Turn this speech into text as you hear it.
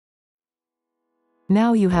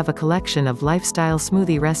Now you have a collection of lifestyle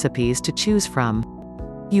smoothie recipes to choose from.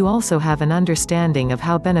 You also have an understanding of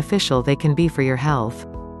how beneficial they can be for your health,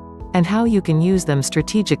 and how you can use them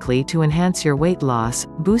strategically to enhance your weight loss,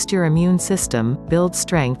 boost your immune system, build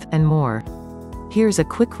strength, and more. Here's a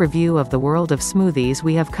quick review of the world of smoothies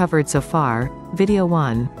we have covered so far. Video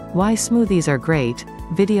 1. Why smoothies are great.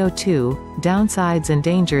 Video 2. Downsides and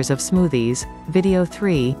dangers of smoothies. Video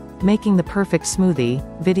 3. Making the perfect smoothie.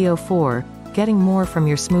 Video 4. Getting more from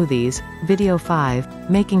your smoothies. Video 5.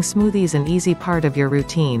 Making smoothies an easy part of your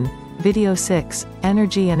routine. Video 6.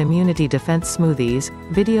 Energy and immunity defense smoothies.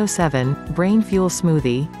 Video 7. Brain fuel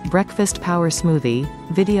smoothie. Breakfast power smoothie.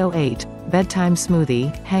 Video 8. Bedtime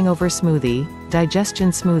smoothie. Hangover smoothie.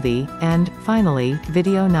 Digestion smoothie. And, finally,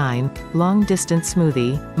 Video 9. Long distance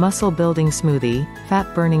smoothie. Muscle building smoothie.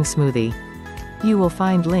 Fat burning smoothie. You will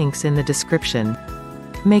find links in the description.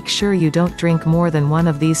 Make sure you don't drink more than one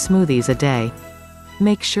of these smoothies a day.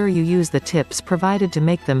 Make sure you use the tips provided to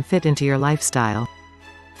make them fit into your lifestyle.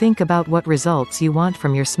 Think about what results you want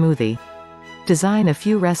from your smoothie. Design a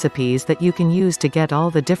few recipes that you can use to get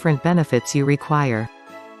all the different benefits you require.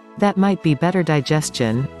 That might be better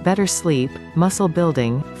digestion, better sleep, muscle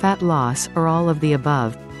building, fat loss, or all of the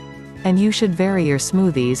above. And you should vary your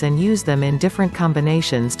smoothies and use them in different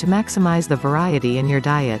combinations to maximize the variety in your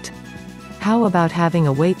diet. How about having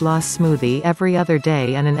a weight loss smoothie every other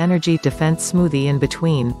day and an energy defense smoothie in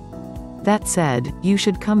between? That said, you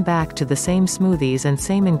should come back to the same smoothies and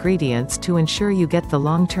same ingredients to ensure you get the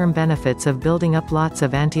long-term benefits of building up lots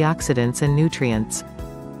of antioxidants and nutrients.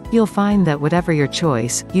 You'll find that whatever your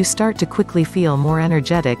choice, you start to quickly feel more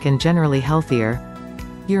energetic and generally healthier.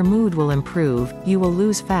 Your mood will improve, you will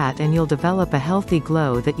lose fat, and you'll develop a healthy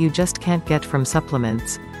glow that you just can't get from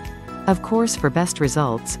supplements. Of course, for best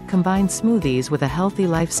results, combine smoothies with a healthy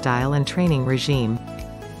lifestyle and training regime.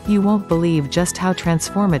 You won't believe just how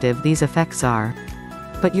transformative these effects are.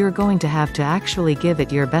 But you're going to have to actually give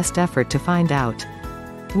it your best effort to find out.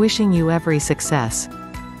 Wishing you every success.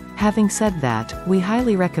 Having said that, we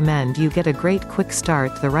highly recommend you get a great quick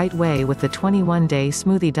start the right way with the 21-Day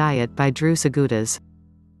Smoothie Diet by Drew Segudas.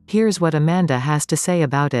 Here's what Amanda has to say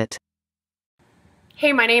about it.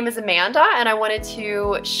 Hey, my name is Amanda, and I wanted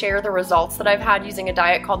to share the results that I've had using a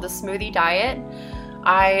diet called the Smoothie Diet.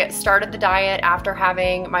 I started the diet after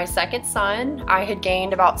having my second son. I had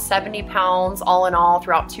gained about 70 pounds all in all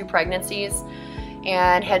throughout 2 pregnancies,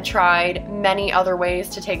 and had tried many other ways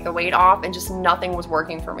to take the weight off, and just nothing was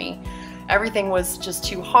working for me. Everything was just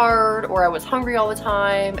too hard, or I was hungry all the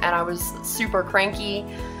time, and I was super cranky.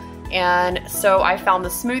 And so I found the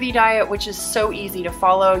smoothie diet, which is so easy to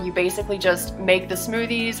follow. You basically just make the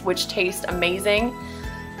smoothies, which taste amazing.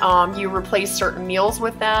 You replace certain meals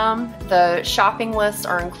with them. The shopping lists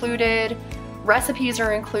are included, recipes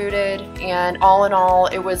are included, and all in all,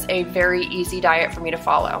 it was a very easy diet for me to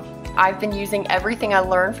follow. I've been using everything I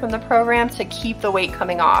learned from the program to keep the weight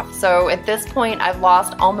coming off. So at this point, I've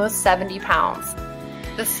lost almost 70 pounds.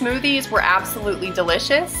 The smoothies were absolutely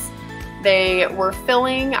delicious. They were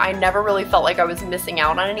filling. I never really felt like I was missing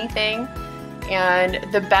out on anything. And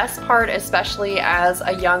the best part, especially as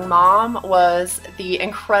a young mom, was the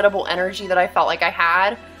incredible energy that I felt like I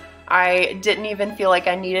had. I didn't even feel like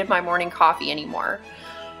I needed my morning coffee anymore.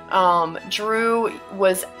 Drew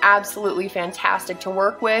was absolutely fantastic to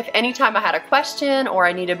work with. Anytime I had a question or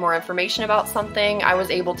I needed more information about something, I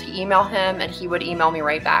was able to email him and he would email me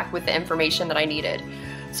right back with the information that I needed.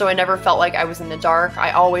 So I never felt like I was in the dark.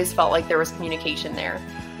 I always felt like there was communication there.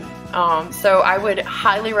 So I would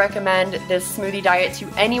highly recommend this smoothie diet to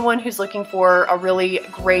anyone who's looking for a really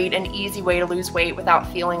great and easy way to lose weight without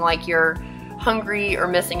feeling like you're hungry or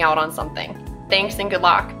missing out on something. Thanks and good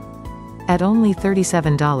luck. At only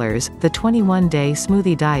 $37, the 21-Day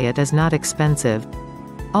Smoothie Diet is not expensive.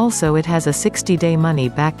 Also, it has a 60-day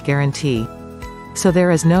money-back guarantee. So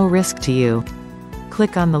there is no risk to you.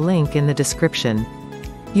 Click on the link in the description.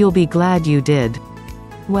 You'll be glad you did.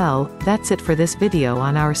 Well, that's it for this video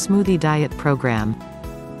on our smoothie diet program.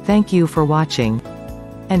 Thank you for watching.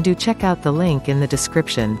 And do check out the link in the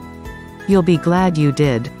description. You'll be glad you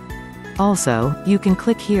did. Also, you can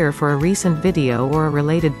click here for a recent video or a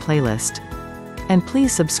related playlist. And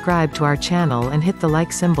please subscribe to our channel and hit the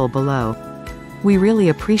like symbol below. We really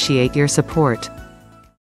appreciate your support.